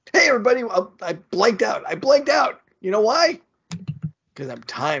everybody, I blanked out. You know why? Because I'm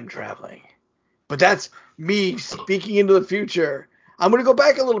time traveling. But that's me speaking into the future. I'm going to go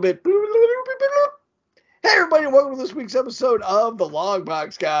back a little bit. Hey, everybody, welcome to this week's episode of the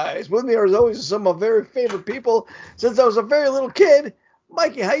Longbox Guys. With me, as always, are some of my very favorite people since I was a very little kid.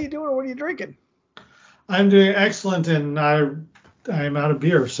 Mikey, how you doing and what are you drinking? I'm doing excellent, and I'm out of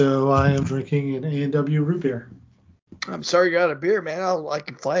beer, so I am drinking an A&W root beer. I'm sorry you're out of beer, man. I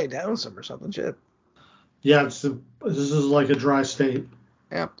can fly it down some or something, shit. Yeah, this is like a dry state.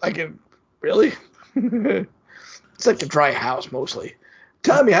 Yeah, I can. Really? It's like a dry house, mostly.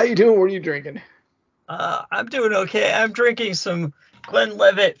 Tommy, how you doing? What are you drinking? I'm doing okay. I'm drinking some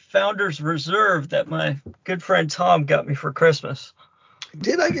Glenlivet Founders Reserve that my good friend Tom got me for Christmas.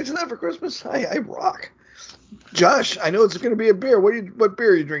 Did I get you that for Christmas? I rock. Josh, I know it's going to be a beer. What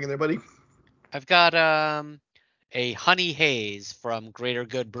beer are you drinking there, buddy? I've got a Honey Haze from Greater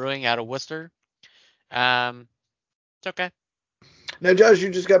Good Brewing out of Worcester. It's okay. Now, Josh, you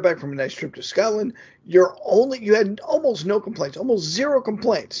just got back from a nice trip to Scotland. You had almost no complaints, almost zero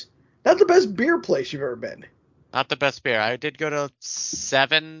complaints. Not the best beer place you've ever been. Not the best beer. I did go to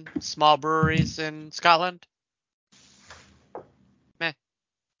 7 small breweries in Scotland.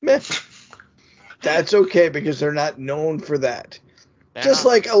 Meh. That's okay because they're not known for that. Just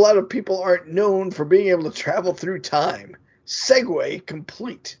like a lot of people aren't known for being able to travel through time. Segue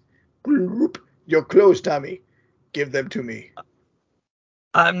complete. Bloop. Your clothes, Tommy. Give them to me.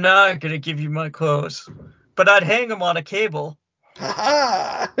 I'm not going to give you my clothes, but I'd hang them on a cable.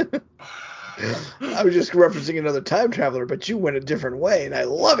 Ha I was just referencing another time traveler, but you went a different way, and I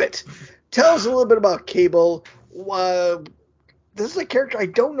love it. Tell us a little bit about Cable. This is a character I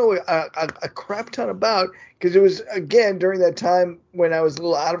don't know a crap ton about because it was, again, during that time when I was a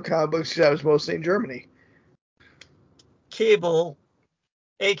little out of comic books because I was mostly in Germany. Cable,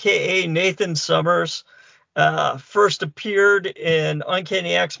 a.k.a. Nathan Summers, first appeared in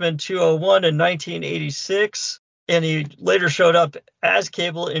Uncanny X-Men 201 in 1986, and he later showed up as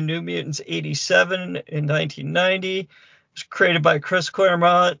Cable in New Mutants 87 in 1990. It was created by Chris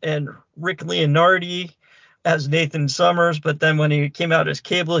Claremont and Rick Leonardi as Nathan Summers, but then when he came out as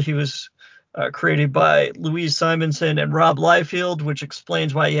Cable, he was created by Louise Simonson and Rob Liefeld, which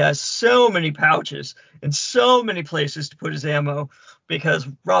explains why he has so many pouches and so many places to put his ammo, because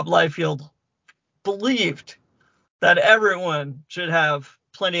Rob Liefeld believed that everyone should have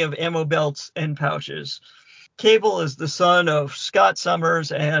plenty of ammo belts and pouches. Cable is the son of Scott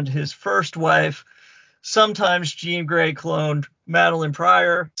Summers and his first wife, sometimes Jean Grey cloned Madeline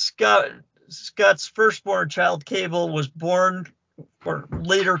Pryor. Scott's firstborn child, Cable, was born or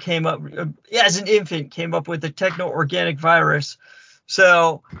later came up as an infant, came up with a techno-organic virus.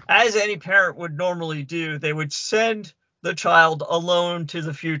 So, as any parent would normally do, they would send the child alone to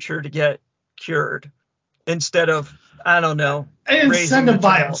the future to get cured instead of, I don't know, and send him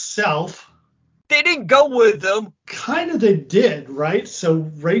by himself. They didn't go with them. Kind of they did, right? So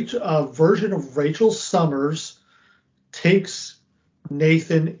a version of Rachel Summers takes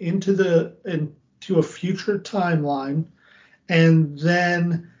Nathan into a future timeline and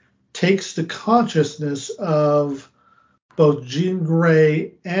then takes the consciousness of both Jean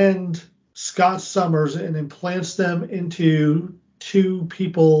Grey and Scott Summers and implants them into two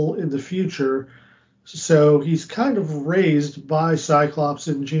people in the future. So he's kind of raised by Cyclops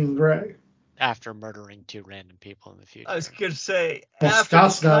and Jean Grey. After murdering 2 random people in the future. I was going to say, well, after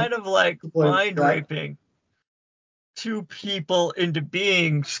Scott's kind of like mind raping 2 people into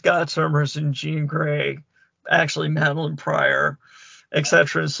being Scott Summers and Jean Grey, actually Madeline Pryor,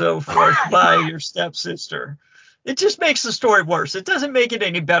 etc. and so forth, by your stepsister. It just makes the story worse. It doesn't make it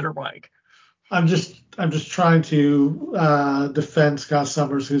any better, Mike. I'm just trying to defend Scott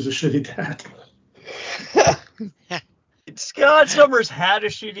Summers, who's a shitty dad. Scott Summers had a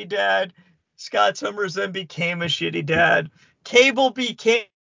shitty dad. Scott Summers then became a shitty dad. Cable became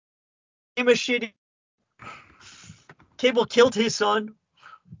a shitty. Cable killed his son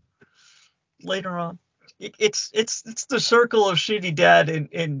later on. It's the circle of shitty dad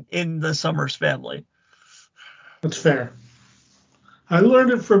in the Summers family. That's fair. I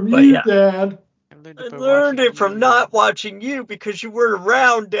learned it from you, yeah. Dad. I learned it from not watching you because you weren't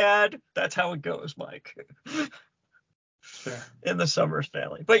around, Dad. That's how it goes, Mike. Fair. In the Summers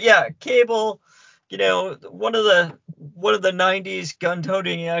family. But yeah, Cable, one of the 90s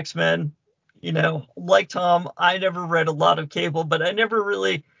gun-toting X-Men, like Tom, I never read a lot of Cable, but I never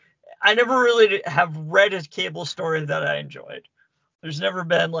really have read a Cable story that I enjoyed. There's never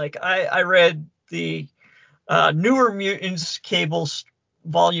been I read the Newer Mutants Cable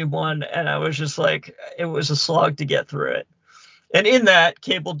Volume 1, and I was just like, it was a slog to get through it. And in that,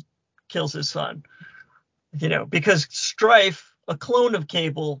 Cable kills his son. Because Strife, a clone of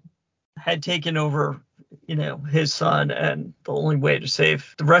Cable, had taken over, his son, and the only way to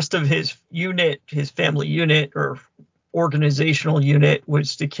save the rest of his unit, his family unit or organizational unit,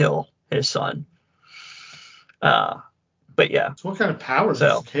 was to kill his son. But yeah. So what kind of powers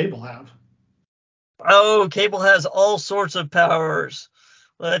does Cable have? Oh, Cable has all sorts of powers.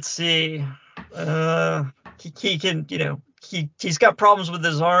 Let's see. He can, he's got problems with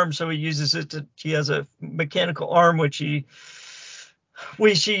his arm, so he uses it he has a mechanical arm which he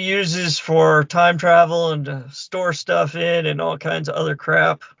uses for time travel and to store stuff in and all kinds of other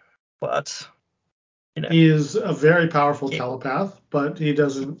crap. But he is a very powerful telepath, but he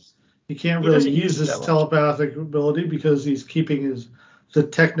can't really use his telepathic ability because he's keeping the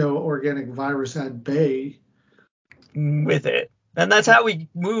techno-organic virus at bay with it. And that's how he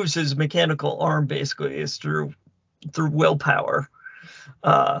moves his mechanical arm, basically, is through willpower.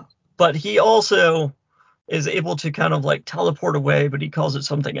 But he also is able to kind of like teleport away, but he calls it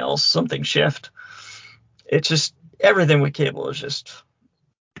something else, something shift. It's just everything with Cable is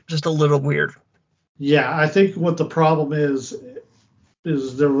just a little weird. Yeah, I think what the problem is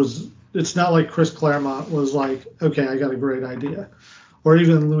it's not like Chris Claremont was like, okay, I got a great idea. Or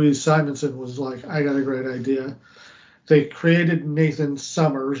even Louise Simonson was like, I got a great idea. They created Nathan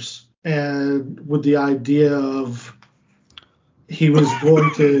Summers and with the idea of he was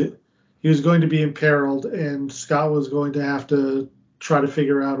going to be imperiled and Scott was going to have to try to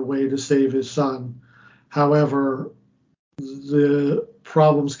figure out a way to save his son. However, the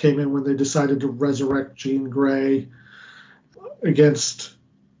problems came in when they decided to resurrect Jean Grey against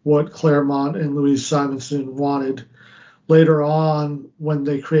what Claremont and Louise Simonson wanted. Later on, when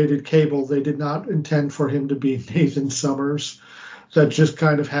they created Cable, they did not intend for him to be Nathan Summers. That just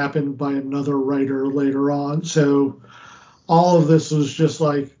kind of happened by another writer later on. So all of this was just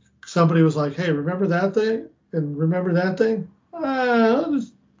like somebody was like, hey, remember that thing? And remember that thing?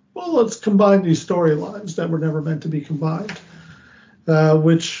 Let's combine these storylines that were never meant to be combined,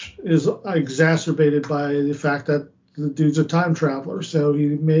 which is exacerbated by the fact that the dude's a time traveler. So he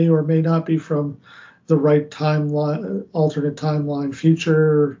may or may not be from the right timeline, alternate timeline,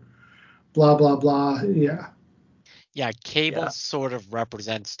 future, blah, blah, blah. Yeah. Yeah, Cable sort of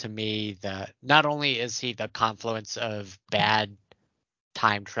represents to me that not only is he the confluence of bad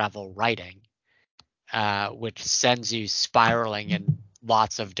time travel writing, which sends you spiraling in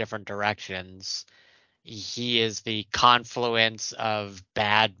lots of different directions, he is the confluence of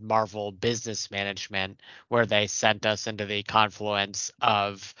bad Marvel business management, where they sent us into the confluence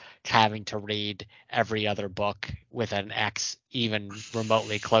of having to read every other book with an X even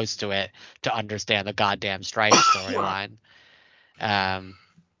remotely close to it to understand the goddamn Strife storyline.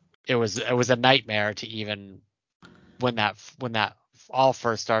 It was a nightmare to even when that all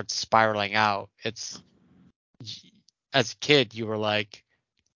first starts spiraling out. It's, as a kid, you were like,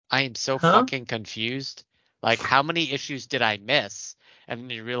 I am so fucking confused. Like, how many issues did I miss? And then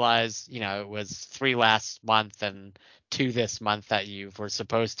you realize, it was 3 last month and 2 this month that you were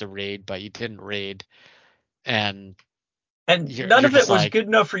supposed to read, but you didn't read. And none of it was good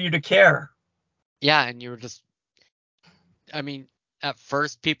enough for you to care. Yeah, and you were just, at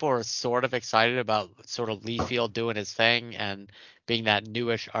first people were sort of excited about sort of Liefeld doing his thing and being that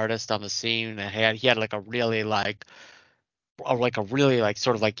newish artist on the scene. And he had like a really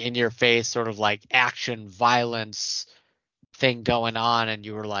sort of like in your face sort of like action violence thing going on, and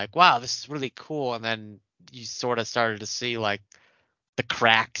you were like, wow, this is really cool. And then you sort of started to see like the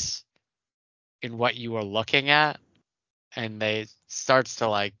cracks in what you were looking at, and they starts to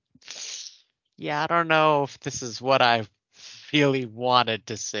like, yeah, I don't know if this is what I really wanted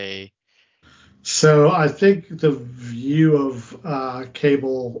to see. So I think the view of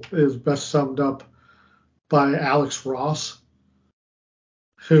Cable is best summed up by Alex Ross,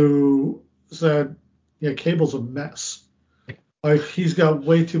 who said, yeah, Cable's a mess. Like, he's got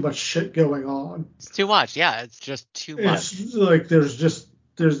way too much shit going on. It's too much. Yeah, it's just too much. It's like there's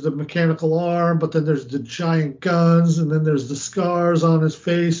the mechanical arm, but then there's the giant guns, and then there's the scars on his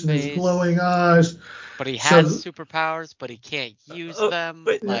face and his glowing eyes. But he has superpowers, but he can't use them.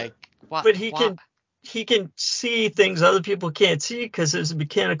 But he can see things other people can't see because there's a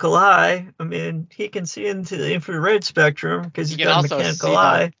mechanical eye. I mean, he can see into the infrared spectrum because he's got a mechanical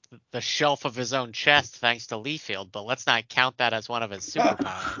eye. The shelf of his own chest thanks to Liefeld, but let's not count that as one of his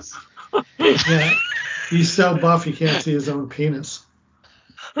superpowers. Yeah, he's so buff he can't see his own penis.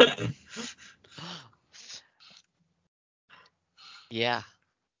 Yeah.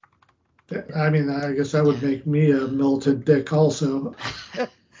 I mean, I guess that would make me a militant dick also.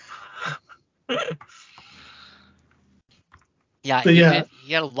 Yeah, Yeah, But yeah,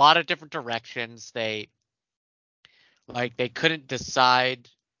 he had a lot of different directions. They couldn't decide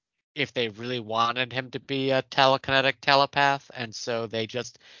if they really wanted him to be a telekinetic telepath, and so they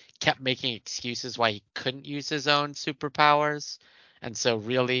just kept making excuses why he couldn't use his own superpowers. And so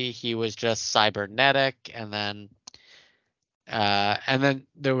really he was just cybernetic, and then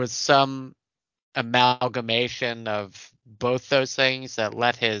there was some amalgamation of both those things that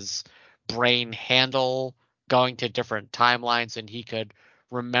let his brain handle going to different timelines, and he could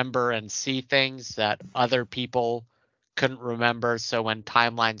remember and see things that other people couldn't remember. So when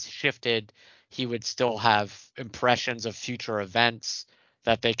timelines shifted, he would still have impressions of future events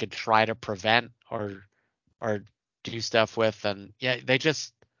that they could try to prevent or do stuff with. And yeah,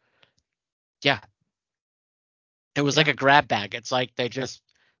 it was like a grab bag. It's like they just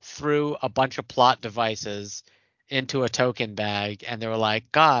threw a bunch of plot devices into a token bag, and they were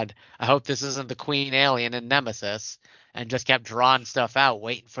like, God, I hope this isn't the Queen Alien in Nemesis, and just kept drawing stuff out,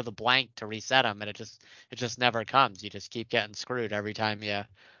 waiting for the blank to reset them, and it just never comes. You just keep getting screwed every time you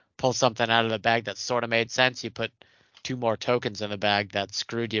pull something out of the bag that sort of made sense. You put 2 more tokens in the bag that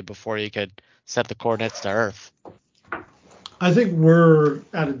screwed you before you could set the coordinates to Earth. I think we're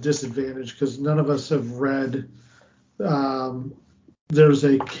at a disadvantage because none of us have read. There's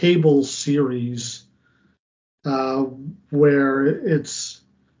a Cable series where it's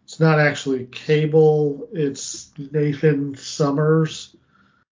not actually Cable, it's Nathan Summers.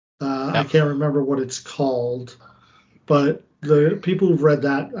 I can't remember what it's called, but the people who've read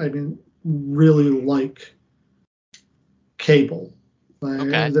that, I mean, really like Cable.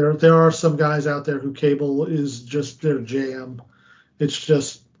 Okay. There are some guys out there who Cable is just their jam. It's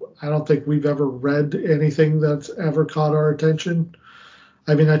just, I don't think we've ever read anything that's ever caught our attention.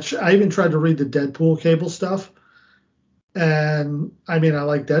 I mean, I even tried to read the Deadpool Cable stuff, and I mean, I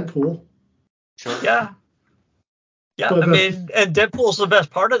like Deadpool. Sure. Yeah. Yeah, But I mean, and Deadpool's the best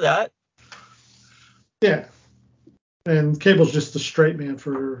part of that. Yeah. And Cable's just the straight man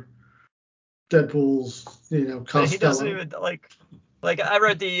for Deadpool's, Costello. He doesn't even like I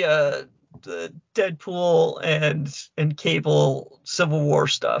read the Deadpool and Cable Civil War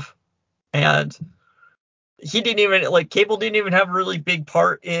stuff, and he didn't even Cable didn't even have a really big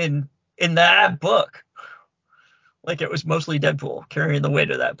part in that book. Like, it was mostly Deadpool carrying the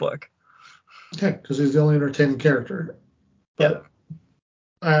weight of that book. Yeah, because he's the only entertaining character. But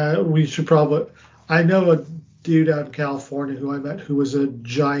yeah. We should probably. I know a dude out in California who I met who was a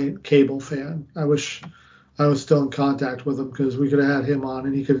giant Cable fan. I wish I was still in contact with him because we could have had him on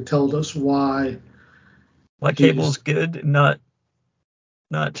and he could have told us why. Why Cable's good, not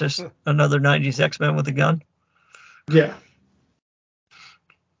just another 90s X-Men with a gun. Yeah.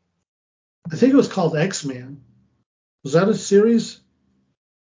 I think it was called X-Man. Was that a series?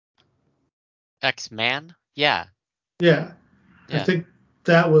 X-Man? Yeah. Yeah. I think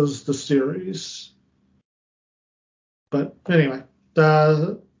that was the series. But anyway,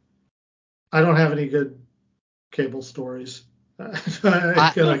 I don't have any good Cable stories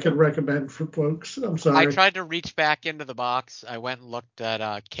I could recommend for folks. I'm sorry. I tried to reach back into the box. I went and looked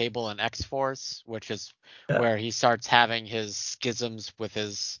at Cable and X-Force, which is where he starts having his schisms with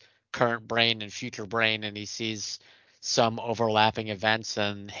his current brain and future brain, and he sees some overlapping events,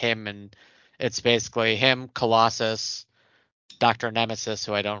 and it's basically him, Colossus, Dr. Nemesis,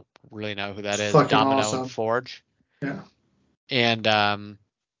 who I don't really know who that is, Domino, awesome. and Forge. Yeah. And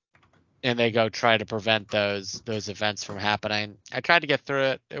they go try to prevent those events from happening. I tried to get through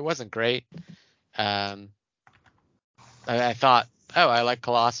it. It wasn't great. I thought, I like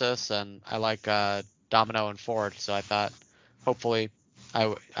Colossus and I like Domino and Forge, so I thought hopefully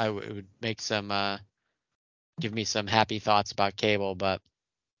it would make give me some happy thoughts about Cable, but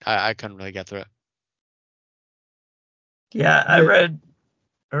I couldn't really get through it. Yeah, I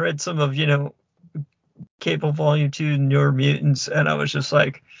read some of Cable Volume 2, Newer Mutants, and I was just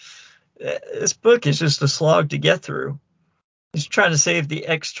like, this book is just a slog to get through. He's trying to save the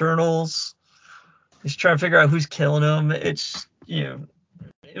externals. He's trying to figure out who's killing him. It's, it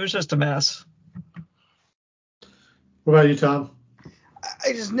was just a mess. What about you, Tom?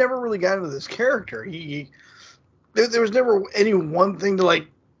 I just never really got into this character. There was never any one thing to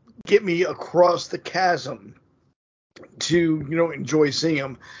get me across the chasm to enjoy seeing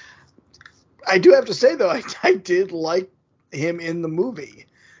him. I do have to say though, I did like him in the movie.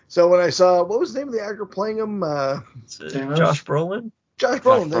 So when I saw, what was the name of the actor playing him? Josh Brolin. Josh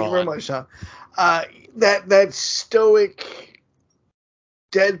Brolin. Thank you very much, Tom. That stoic,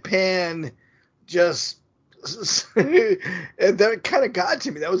 deadpan, just that kind of got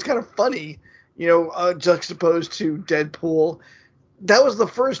to me. That was kind of funny, juxtaposed to Deadpool. That was the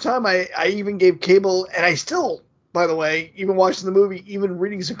first time I even gave Cable, and I still by the way, even watching the movie, even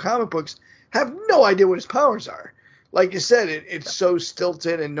reading some comic books, have no idea what his powers are. Like you said, it's so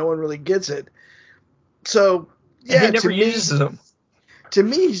stilted and no one really gets it. So, yeah, he never uses them. To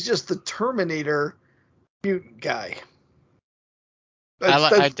me, he's just the Terminator mutant guy.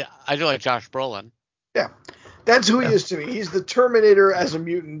 I do like Josh Brolin. Yeah, that's who he is to me. He's the Terminator as a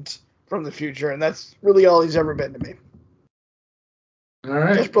mutant from the future, and that's really all he's ever been to me. All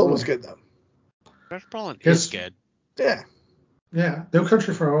right. Josh Brolin was good, though. Josh Brolin is good. Yeah. Yeah. No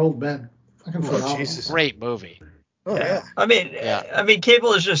Country for Old Men. Fucking phenomenal. Jesus. Great movie. Oh, yeah. I mean,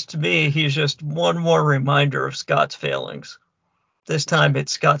 Cable is just, to me, he's just one more reminder of Scott's failings. This time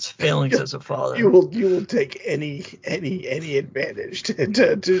it's Scott's failings as a father. You will take any advantage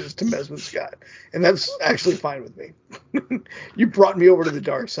to mess with Scott, and that's actually fine with me. You brought me over to the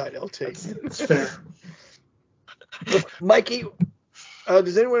dark side, LT. It's fair. Mikey,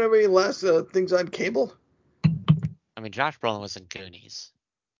 does anyone have any last things on Cable? I mean, Josh Brolin was in Goonies.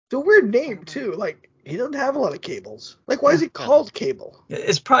 It's a weird name too. Like, he doesn't have a lot of cables. Like, why is he called Cable?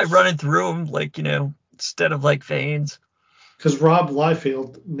 It's probably running through him, like, instead of like veins. Because Rob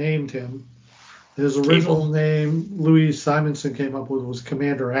Liefeld named him. His original name, Louis Simonson came up with, was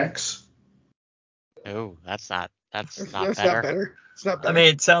Commander X. Oh, that's not better. Not better. It's not better. I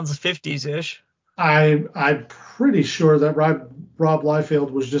mean, it sounds 50s-ish. I'm pretty sure that Rob Liefeld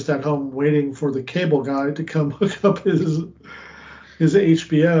was just at home waiting for the cable guy to come hook up his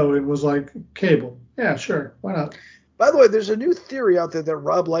HBO and was like, Cable. Yeah, sure. Why not? By the way, there's a new theory out there that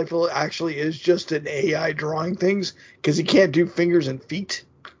Rob Liefeld actually is just an AI drawing things because he can't do fingers and feet.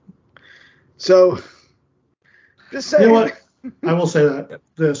 So, just saying. You know what? I will say that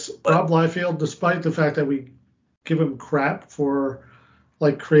Rob Liefeld, despite the fact that we give him crap for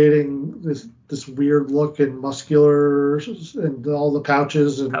like creating this weird look and muscular and all the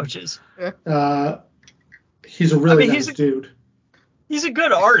pouches and he's a really nice dude. He's a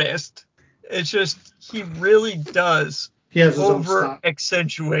good artist. It's just he really does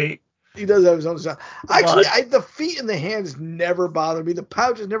accentuate. He does have his own style. Actually, the feet and the hands never bother me. The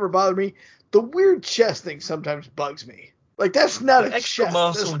pouches never bother me. The weird chest thing sometimes bugs me. Like, that's not a extra chest.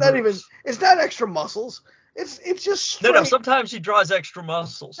 Muscle. That's not even. It's not extra muscles. It's just straight. No. Sometimes he draws extra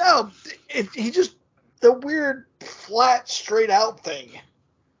muscles. No, he just the weird flat straight out thing.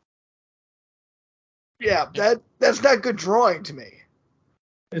 Yeah, that's not good drawing to me.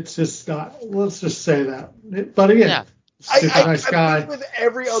 It's just not. Let's just say that. But again, nice guy. I'm with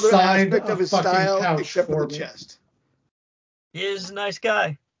every other aspect of his style except for the chest. He is a nice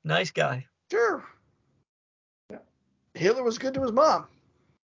guy. Nice guy. Sure. Yeah. Hitler was good to his mom.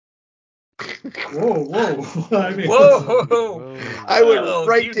 Whoa! I mean, I went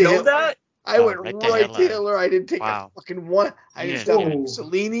right to Hitler. That? I went right to Hitler. I didn't take a fucking one. I didn't stop at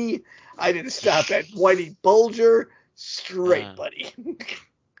Mussolini. I didn't stop at Whitey Bulger. Straight, buddy.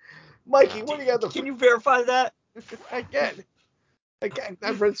 Mikey, what do you got? Can you verify that? I can.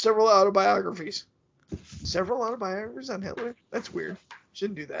 I've read several autobiographies. Several autobiographies on Hitler? That's weird.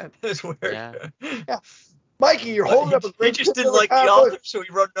 Shouldn't do that. That's weird. Yeah. Mikey, you're holding up a great. He just didn't like the author, so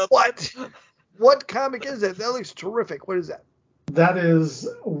he wrote another. What comic is that? That looks terrific. What is that? That is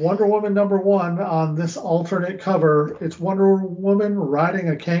Wonder Woman #1 on this alternate cover. It's Wonder Woman riding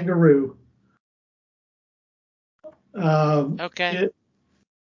a kangaroo. Okay.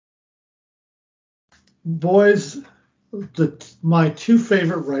 Boys, my two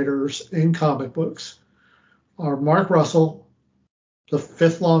favorite writers in comic books are Mark Russell, the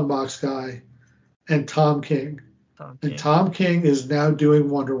fifth Longbox guy, and Tom King. And Tom King is now doing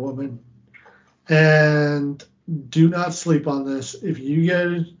Wonder Woman. And do not sleep on this. If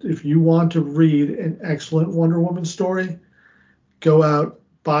you want to read an excellent Wonder Woman story, go out,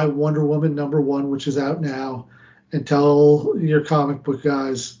 buy Wonder Woman #1, which is out now, and tell your comic book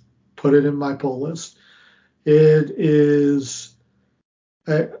guys, put it in my pull list. It is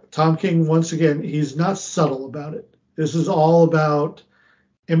Tom King, once again, he's not subtle about it. This is all about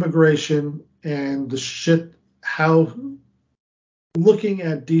immigration and the shit, how looking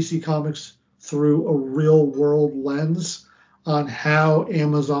at DC Comics through a real world lens on how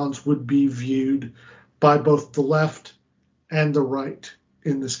Amazons would be viewed by both the left and the right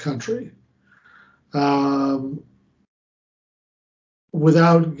in this country.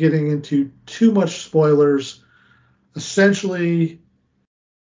 Without getting into too much spoilers, essentially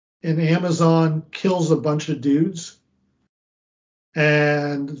an Amazon kills a bunch of dudes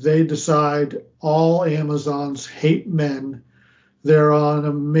and they decide all Amazons hate men. They're on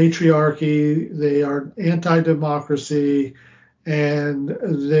a matriarchy, they are anti-democracy, and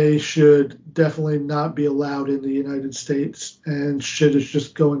they should definitely not be allowed in the United States, and shit is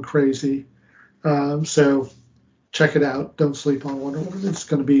just going crazy. So check it out. Don't sleep on Wonder Woman. It's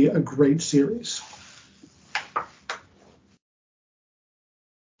going to be a great series.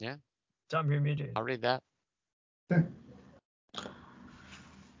 Yeah. Tom, you're muted. I'll read that. Okay.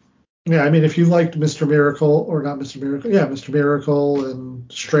 Yeah, I mean, if you liked Mr. Miracle, or not Mr. Miracle, yeah, Mr. Miracle and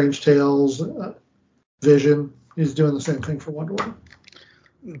Strange Tales, Vision, he's doing the same thing for Wonder Woman.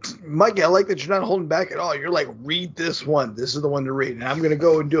 Mike, I like that you're not holding back at all. You're like, read this one. This is the one to read, and I'm going to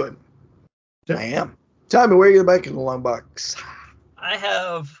go and do it. Yeah. I am. Tommy, where are you back in the long box? I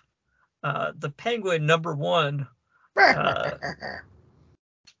have the Penguin #1,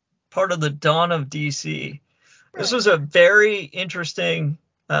 part of the Dawn of DC. This was a very interesting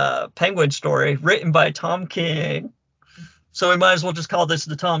Penguin story written by Tom King. So we might as well just call this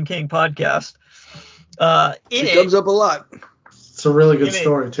the Tom King podcast. It comes up a lot. It's a really good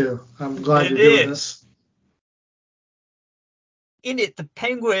story, too. I'm glad you're doing this. In it, the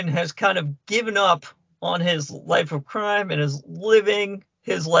Penguin has kind of given up on his life of crime and is living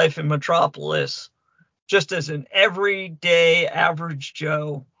his life in Metropolis just as an everyday average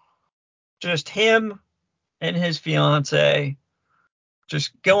Joe. Just him and his fiance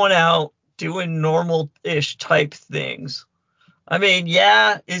just going out doing normal-ish type things. I mean,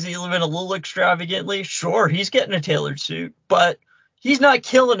 yeah, is he living a little extravagantly? Sure, he's getting a tailored suit, but he's not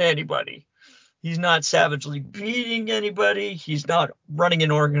killing anybody. He's not savagely beating anybody. He's not running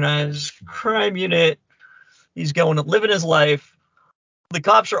an organized crime unit. He's going and living his life. The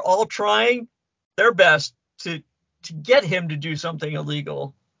cops are all trying their best to get him to do something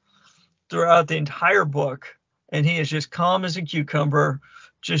illegal throughout the entire book. And he is just calm as a cucumber,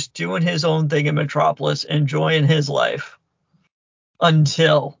 just doing his own thing in Metropolis, enjoying his life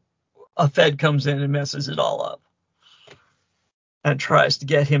until a Fed comes in and messes it all up and tries to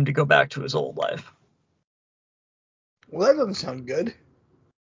get him to go back to his old life. Well, that doesn't sound good.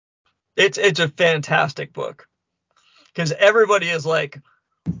 It's a fantastic book because everybody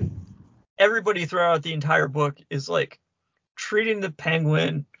throughout the entire book is like treating the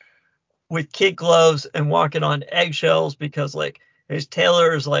Penguin with kid gloves and walking on eggshells because like his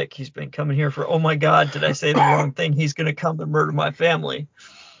tailor is like, he's been coming here for, oh my God, did I say the wrong thing? He's going to come and murder my family.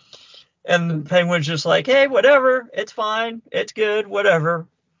 And the Penguin's just like, hey, whatever. It's fine. It's good. Whatever.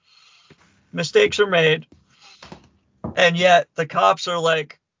 Mistakes are made. And yet the cops are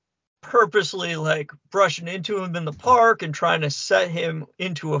like purposely like brushing into him in the park and trying to set him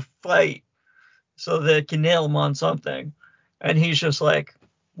into a fight so they can nail him on something. And he's just like,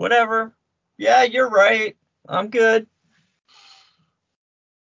 whatever. Yeah, you're right. I'm good.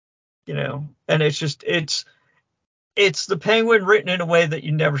 You know, and it's just, it's the Penguin written in a way that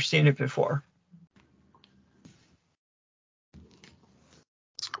you've never seen it before.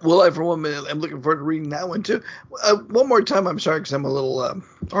 Well, for 1 minute, I'm looking forward to reading that one too. One more time, I'm sorry because I'm a little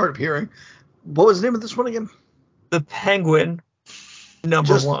hard of hearing. What was the name of this one again? The Penguin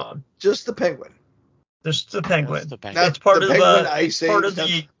 #1. Just the Penguin. Just the Penguin. The Penguin. It's part the of Penguin the. Ice It's part Age, of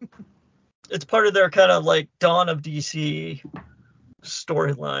the. It's part of their kind of like Dawn of DC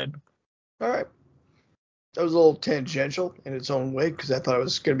storyline. All right. That was a little tangential in its own way because I thought it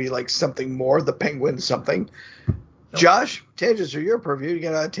was going to be like something more, the Penguin something. Nope. Josh, tangents are your purview. You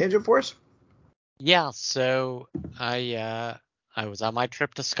got a tangent for us? Yeah, so I was on my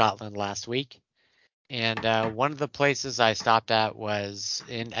trip to Scotland last week, and one of the places I stopped at was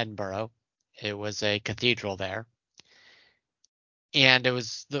in Edinburgh. It was a cathedral there, and it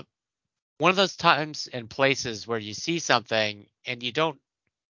was one of those times and places where you see something and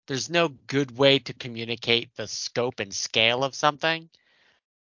there's no good way to communicate the scope and scale of something.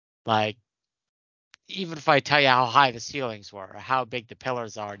 Like, even if I tell you how high the ceilings were or how big the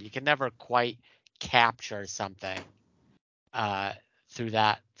pillars are, you can never quite capture something through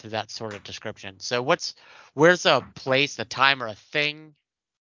that sort of description. So where's a place, a time, or a thing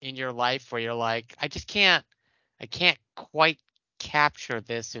in your life where you're like, I can't quite capture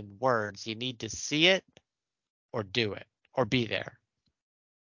this in words. You need to see it or do it or be there.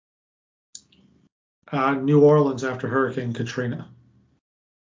 New Orleans after Hurricane Katrina.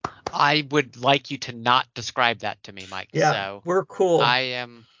 I would like you to not describe that to me, Mike. Yeah, so we're cool.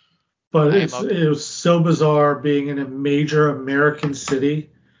 But it was so bizarre being in a major American city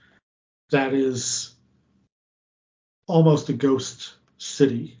that is almost a ghost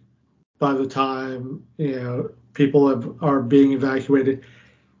city by the time people are being evacuated.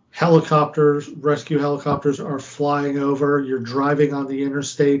 Rescue helicopters are flying over. You're driving on the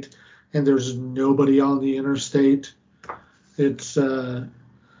interstate, and there's nobody on the interstate. It's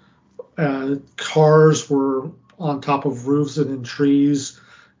cars were on top of roofs and in trees.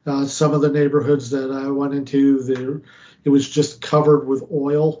 Some of the neighborhoods that I went into, it was just covered with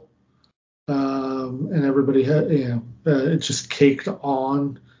oil. and everybody had, it just caked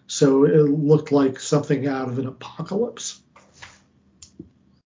on, so it looked like something out of an apocalypse.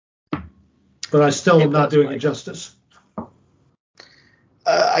 But I still am not doing it justice.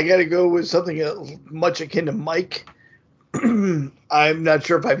 I got to go with something much akin to Mike. I'm not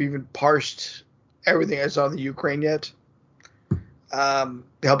sure if I've even parsed everything I saw in the Ukraine yet.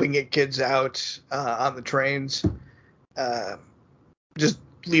 Helping get kids out on the trains, just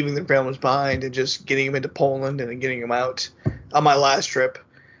leaving their families behind and just getting them into Poland and then getting them out on my last trip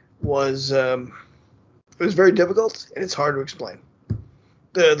was it was very difficult, and it's hard to explain.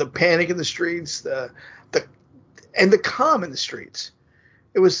 The panic in the streets, and the calm in the streets.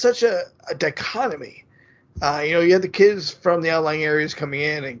 It was such a dichotomy. You had the kids from the outlying areas coming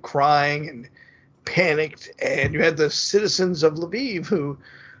in and crying and panicked, and you had the citizens of Lviv who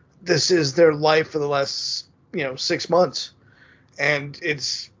this is their life for the last 6 months, and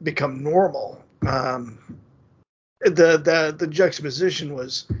it's become normal. The juxtaposition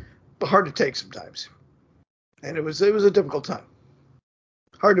was hard to take sometimes, and it was a difficult time,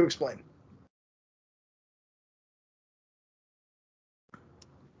 hard to explain.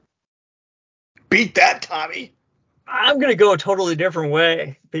 Beat that, Tommy. I'm going to go a totally different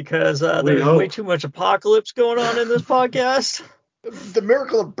way because there's way too much apocalypse going on in this podcast. The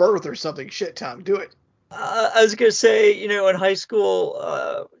miracle of birth or something. Shit, Tom, do it. I was going to say, in high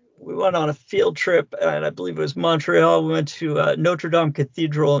school, we went on a field trip, and I believe it was Montreal. We went to Notre Dame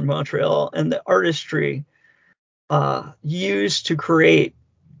Cathedral in Montreal, and the artistry used to create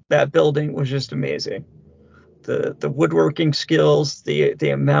that building was just amazing. The woodworking skills, the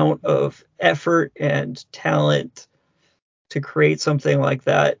amount of effort and talent to create something like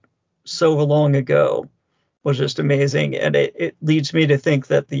that so long ago was just amazing. And it leads me to think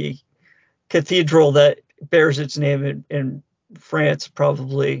that the cathedral that bears its name in France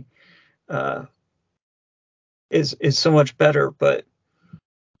probably is so much better. But,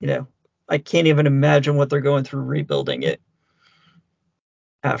 I can't even imagine what they're going through rebuilding it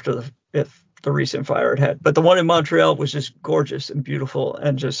after if the recent fire it had. But the one in Montreal was just gorgeous and beautiful,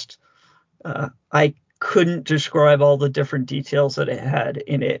 and just I couldn't describe all the different details that it had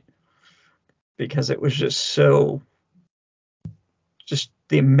in it because it was just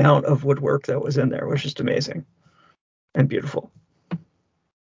the amount of woodwork that was in there was just amazing and beautiful.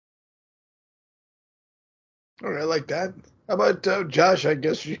 All right, I like that. How about Josh? I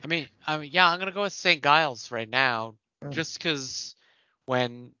guess you. I mean, yeah, I'm gonna go with St. Giles right now, just because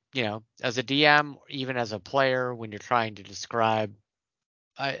when as a DM, even as a player, when you're trying to describe,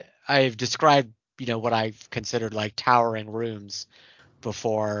 I've described what I've considered like towering rooms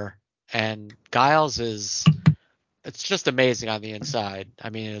before, and Giles it's just amazing on the inside.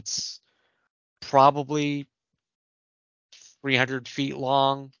 I mean, it's probably 300 feet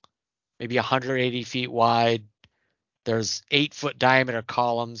long, maybe 180 feet wide. There's 8-foot diameter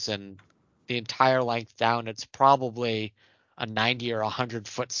columns, and the entire length down, it's probably a 90 or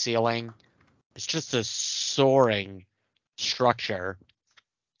 100-foot ceiling. It's just a soaring structure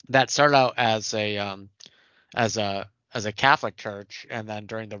that started out as a Catholic church, and then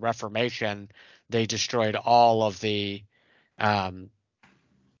during the Reformation, they destroyed all of the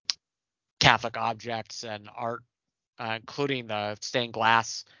Catholic objects and art, including the stained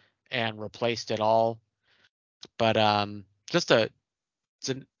glass, and replaced it all. But just an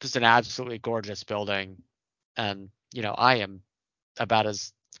absolutely gorgeous building, and I am about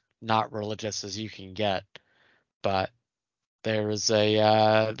as not religious as you can get, but there's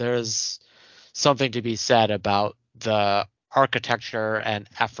something to be said about the architecture and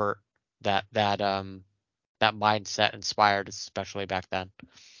effort that mindset inspired, especially back then.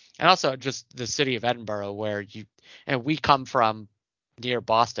 And also just the city of Edinburgh, where we come from near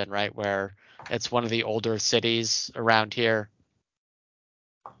Boston, right, where it's one of the older cities around here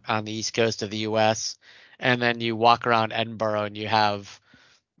on the east coast of the US. And then you walk around Edinburgh and you have,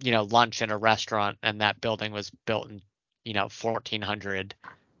 lunch in a restaurant, and that building was built in, 1400.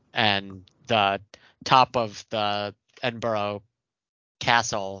 And the top of the Edinburgh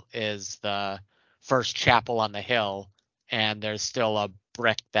Castle is the first chapel on the hill, and there's still a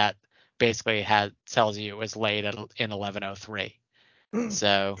brick that basically tells you it was laid in 1103.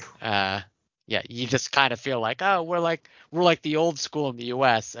 So yeah, you just kind of feel like, oh, we're like the old school in the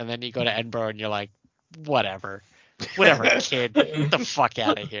US, and then you go to Edinburgh and you're like, whatever kid, get the fuck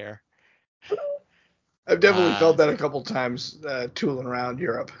out of here. I've definitely felt that a couple times tooling around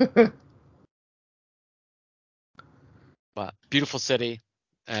Europe. But beautiful city,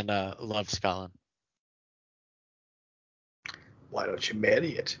 and love Scotland. Why don't you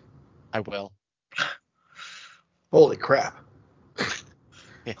marry it? I will. Holy crap.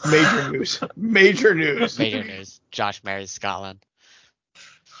 Major news. Major news. Major news. Josh marries Scotland.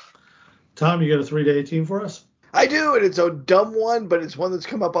 Tom, you got a 3 to 18 for us? I do, and it's a dumb one, but it's one that's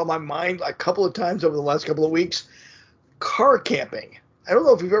come up on my mind a couple of times over the last couple of weeks. Car camping. I don't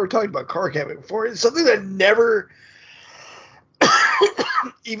know if we've ever talked about car camping before. It's something that never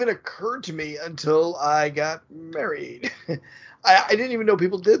even occurred to me until I got married. I didn't even know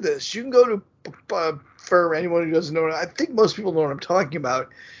people did this. You can go to, for anyone who doesn't know, I think most people know what I'm talking about.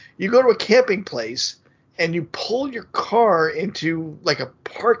 You go to a camping place and you pull your car into like a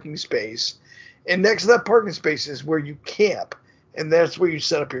parking space, and next to that parking space is where you camp, and that's where you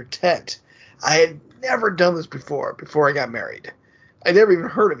set up your tent. I had never done this before I got married. I never even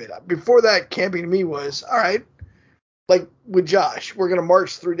heard of it. Before that, camping to me was, all right, like with Josh, we're going to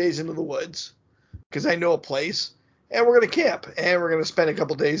march 3 days into the woods because I know a place, and we're going to camp, and we're going to spend a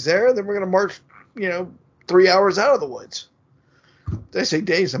couple days there, and then we're going to march, 3 hours out of the woods. Did I say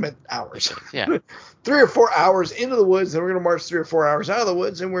days? I meant hours. Yeah. 3 or 4 hours into the woods, then we're going to march 3 or 4 hours out of the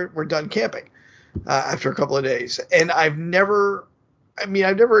woods, and we're done camping after a couple of days. And I didn't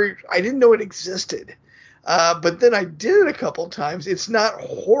know it existed. But then I did it a couple of times. It's not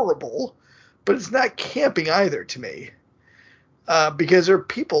horrible, but it's not camping either to me. Because there are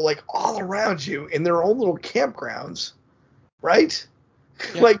people like all around you in their own little campgrounds, right?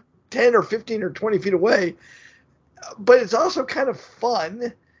 Yeah. Like 10 or 15 or 20 feet away. But it's also kind of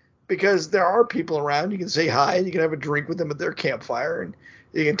fun because there are people around. You can say hi, and you can have a drink with them at their campfire, and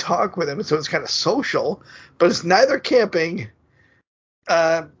you can talk with them. And so it's kind of social, but it's neither camping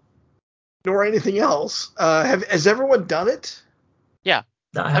nor anything else. Has everyone done it? Yeah.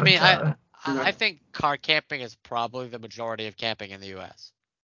 No, I mean, haven't. I think car camping is probably the majority of camping in the U.S.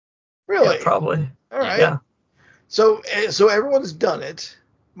 Really? Yeah, probably. All right. Yeah. So everyone's done it.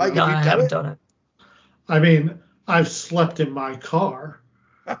 Mike, No, have you I done haven't it? done it. I mean, I've slept in my car.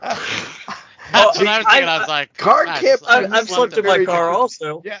 That's what I was thinking. I was like, car nice. camping. I've slept in my very car different.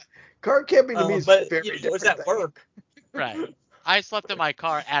 also. Yeah, car camping to me is But very different. was at thing. work. Right. I slept in my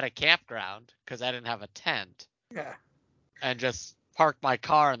car at a campground because I didn't have a tent, Yeah. and just parked my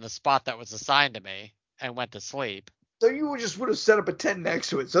car in the spot that was assigned to me and went to sleep. So you would have set up a tent next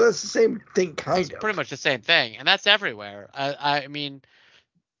to it. So that's the same thing, kind It's of. pretty much the same thing, and that's everywhere. I mean,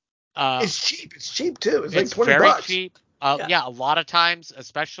 it's cheap. It's cheap too. It's like it's $20. very cheap. Yeah. Yeah, a lot of times,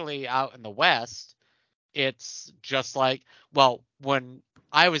 especially out in the West, it's just like, well, when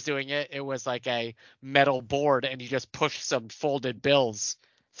I was doing it, it was like a metal board, and you just push some folded bills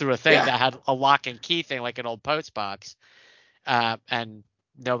through a thing that had a lock and key thing, like an old post box. And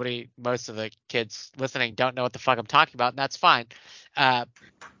most of the kids listening don't know what the fuck I'm talking about, and that's fine.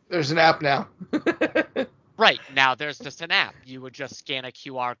 There's an app now. Right. Now there's just an app. You would just scan a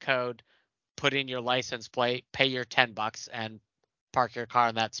QR code, put in your license plate, pay your $10, and park your car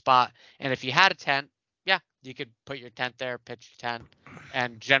in that spot. And if you had a tent, yeah, you could put your tent there, pitch your tent.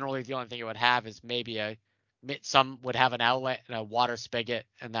 And generally the only thing it would have is maybe some would have an outlet and a water spigot,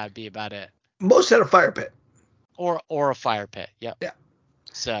 and that'd be about it. Most had a fire pit. Or a fire pit. Yep. Yeah.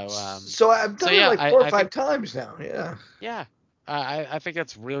 So I've done it like 4 or 5 times now. Yeah. Yeah. I think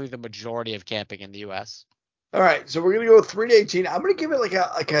that's really the majority of camping in the U.S. All right, so we're gonna go 3 to 18. I'm gonna give it like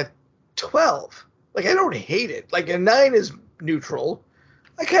a 12. Like, I don't hate it. Like, a 9 is neutral.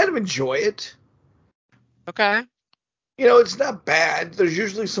 I kind of enjoy it. Okay. It's not bad. There's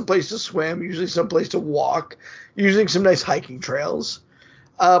usually some place to swim, usually some place to walk, usually some nice hiking trails.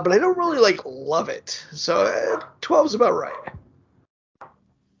 But I don't really love it. So 12 is about right.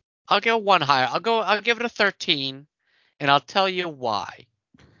 I'll go one higher. I'll give it a 13, and I'll tell you why.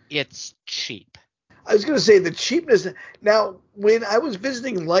 It's cheap. I was going to say the cheapness. Now, when I was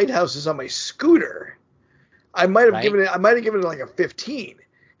visiting lighthouses on my scooter, I might have given it like a 15,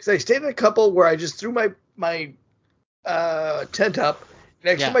 because I stayed in a couple where I just threw my tent up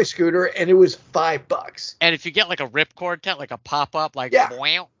next to my scooter, and it was $5. And if you get like a ripcord tent, like a pop-up,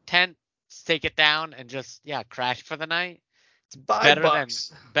 tent, take it down and just crash for the night. It's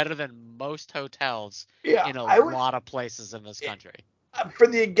 $5. better than most hotels in a lot of places in this country. For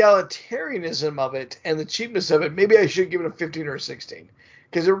the egalitarianism of it and the cheapness of it, maybe I should give it a 15 or a 16,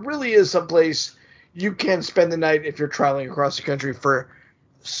 because it really is someplace you can spend the night if you're traveling across the country for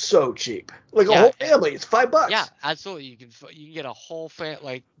so cheap. Like a whole family, it's $5. Yeah, absolutely. You can get a whole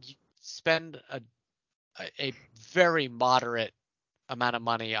family. You spend a very moderate amount of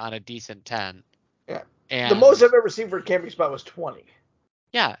money on a decent tent. Yeah. And the most I've ever seen for a camping spot was 20.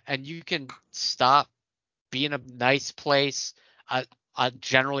 Yeah, and you can stop, be in a nice place,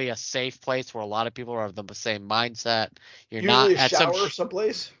 generally a safe place where a lot of people are of the same mindset. You're usually not at shower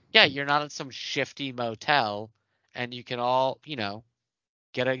someplace. Yeah, you're not at some shifty motel, and you can all,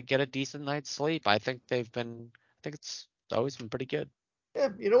 get a decent night's sleep. I think it's always been pretty good. Yeah,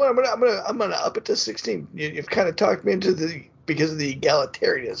 you know what? I'm gonna up it to 16. You've kind of talked me into because of the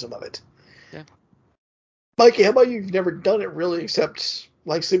egalitarianism of it. Yeah. Mikey, how about you? You've never done it really, except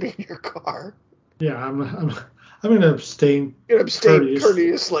like sleeping in your car. Yeah, I'm gonna abstain. You're gonna abstain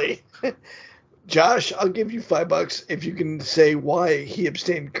courteously. Josh, I'll give you $5 if you can say why he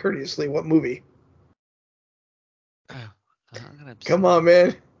abstained courteously. What movie? Oh, Come on,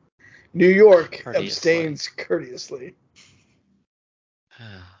 man. New York Courteously. abstains courteously.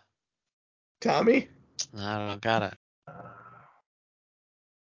 Tommy? I don't got it.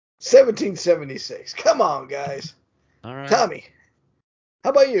 1776. Come on, guys. All right. Tommy, how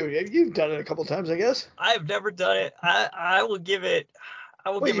about you? You've done it a couple times, I guess. I've never done it. I will give it. I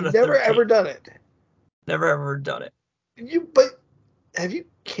will Wait, give it you've a never 13. ever done it? Never ever done it. But have you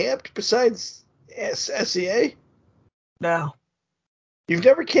camped besides SEA? No. You've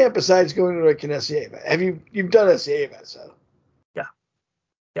never camped besides going to like an SEA event. You've done SEA events, though?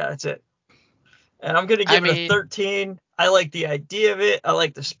 Yeah, that's it. And I'm gonna give it a 13. I like the idea of it. I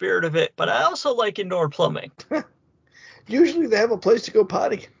like the spirit of it, but I also like indoor plumbing. Usually they have a place to go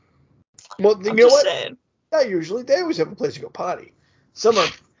potty. Well, you I'm know just what? saying. Not usually. They always have a place to go potty. Some are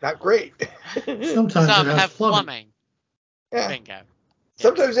not great. Sometimes Some it has have plumbing. Yeah. Bingo.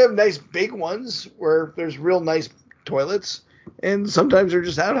 Sometimes they have nice big ones where there's real nice toilets, and sometimes they're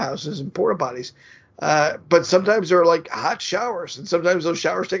just outhouses and porta potties. But sometimes they're like hot showers, and sometimes those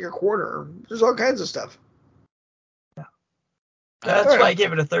showers take a quarter. There's all kinds of stuff. Yeah. That's why I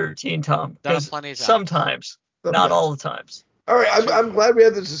gave it a 13, Tom. Because sometimes, not all the times. All right, I'm glad we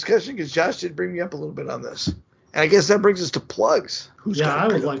had this discussion because Josh did bring me up a little bit on this. And I guess that brings us to plugs. I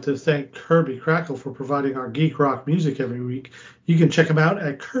would like to thank Kirby Crackle for providing our geek rock music every week. You can check him out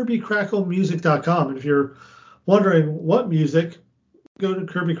at kirbycracklemusic.com. And if you're wondering what music, go to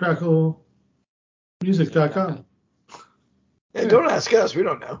kirbycracklemusic.com. Yeah, don't ask us. We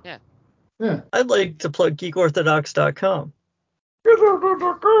don't know. Yeah. I'd like to plug geekorthodox.com.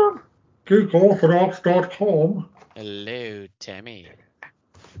 Geekorthodox.com. Hello, Timmy.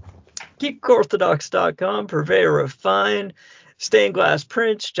 Geekorthodox.com, purveyor of fine stained glass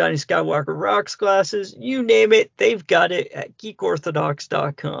prints, Johnny Skywalker rocks glasses, you name it, they've got it at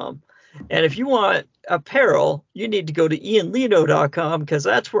geekorthodox.com. And if you want apparel, you need to go to ianlino.com because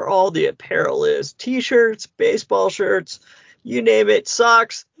that's where all the apparel is. T-shirts, baseball shirts, you name it,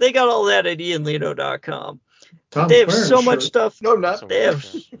 socks, they got all that at ianlino.com. They have so much stuff. No, not. They have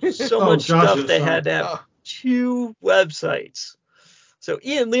so much stuff they had to have 2 websites. So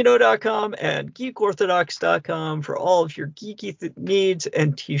ianlino.com and geekorthodox.com for all of your geeky needs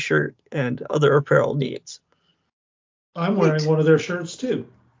and t-shirt and other apparel needs. I'm wearing one of their shirts too.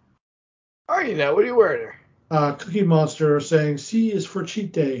 Are you now? What are you wearing there? Cookie Monster saying C is for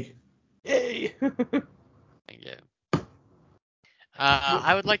cheat day. Yay. Thank you.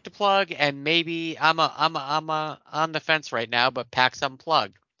 I would like to plug, and maybe I'm on the fence right now, but PAX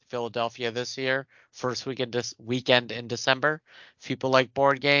Unplugged, Philadelphia this year, first weekend in December. If people like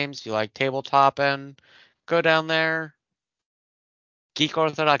board games, you like tabletopping, go down there. Geek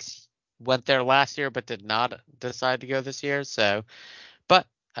Orthodox went there last year, but did not decide to go this year. So, but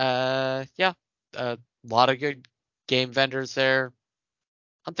yeah, a lot of good game vendors there.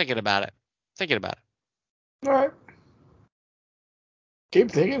 I'm thinking about it. All right. Keep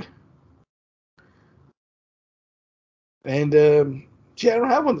thinking. And I don't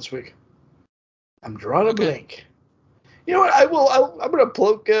have one this week. I'm drawing a blank. You know what? I'm going to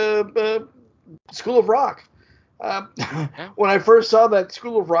plug School of Rock. When I first saw that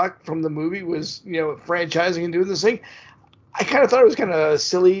School of Rock from the movie was, franchising and doing this thing, I kind of thought it was kind of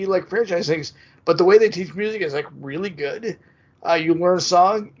silly, like franchise things. But the way they teach music is like really good. You learn a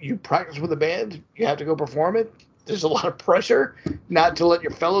song, you practice with a band, you have to go perform it. There's a lot of pressure not to let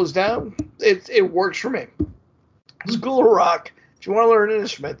your fellows down. It works for me. School of Rock. If you want to learn an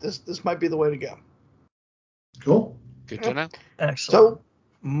instrument, this might be the way to go. Cool. Good to know. Excellent. So,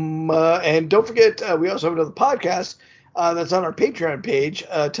 and don't forget, we also have another podcast that's on our Patreon page.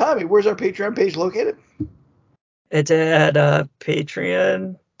 Tommy, where's our Patreon page located? It's at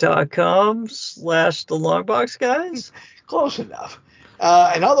patreon.com/the Longbox Guys. Close enough.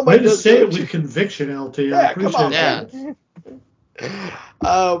 And all the money does say go it with conviction, LT. I Yeah, appreciate come on, that. man.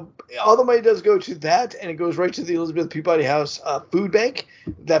 All the money does go to that, and it goes right to the Elizabeth Peabody House food bank.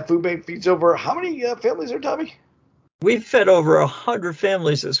 That food bank feeds over how many families are, Tommy? We've fed over 100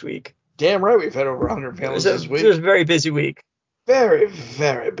 families this week. Damn right, we've fed over 100 families this week. It was a very busy week. Very,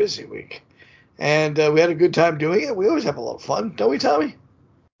 very busy week. And we had a good time doing it. We always have a lot of fun, don't we, Tommy?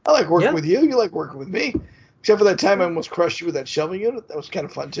 I like working with you. You like working with me. Except for that time I almost crushed you with that shelving unit. That was kind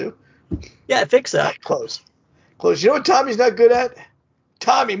of fun, too. Yeah, fix that. Close. You know what Tommy's not good at?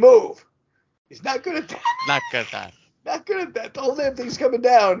 Tommy, move. He's not good at that. Not good at that. Not good at that. The whole damn thing's coming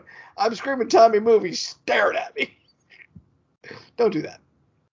down. I'm screaming, Tommy, move. He's staring at me. Don't do that.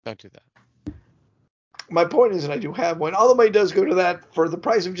 Don't do that. My point is that I do have one. All the money does go to that for the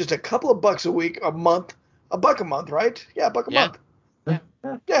price of just a couple of bucks a week, a month. $1 a month, right? Yeah, $1 a month.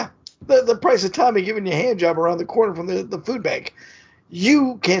 Yeah. The price of Tommy giving you a hand job around the corner from the food bank.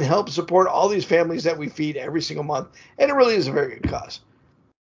 You can help support all these families that we feed every single month, and it really is a very good cause.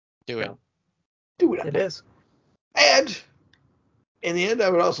 Do it. Do it. It is. And in the end, I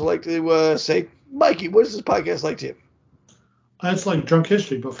would also like to say, Mikey, what is this podcast like to you? It's like Drunk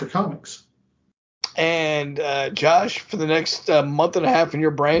History, but for comics. And Josh, for the next month and a half in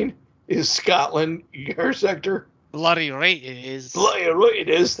your brain, is Scotland your sector? Bloody right it is. Bloody right it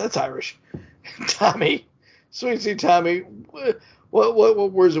is. That's Irish. Tommy, sweet Tommy, what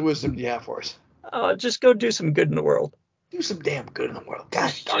words of wisdom do you have for us? Just go do some good in the world. Do some damn good in the world.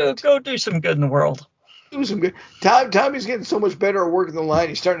 Gosh darn it. Go do some good in the world. Do some good. Tommy's getting so much better at working the line.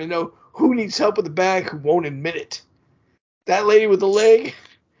 He's starting to know who needs help with the bag, who won't admit it. That lady with the leg,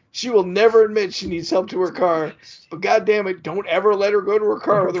 she will never admit she needs help to her car. But goddamn it, don't ever let her go to her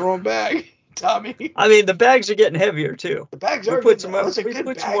car with her own bag, Tommy. I mean, the bags are getting heavier too. The bags We are put getting. we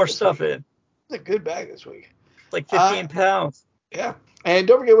put some more stuff in. It's a good bag this week. Like 15 pounds. Yeah. And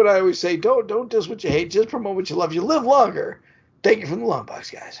don't forget what I always say. Don't diss what you hate. Just promote what you love. You live longer. Thank you from the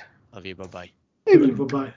Longbox Guys. Love you. Bye-bye. Bye-bye.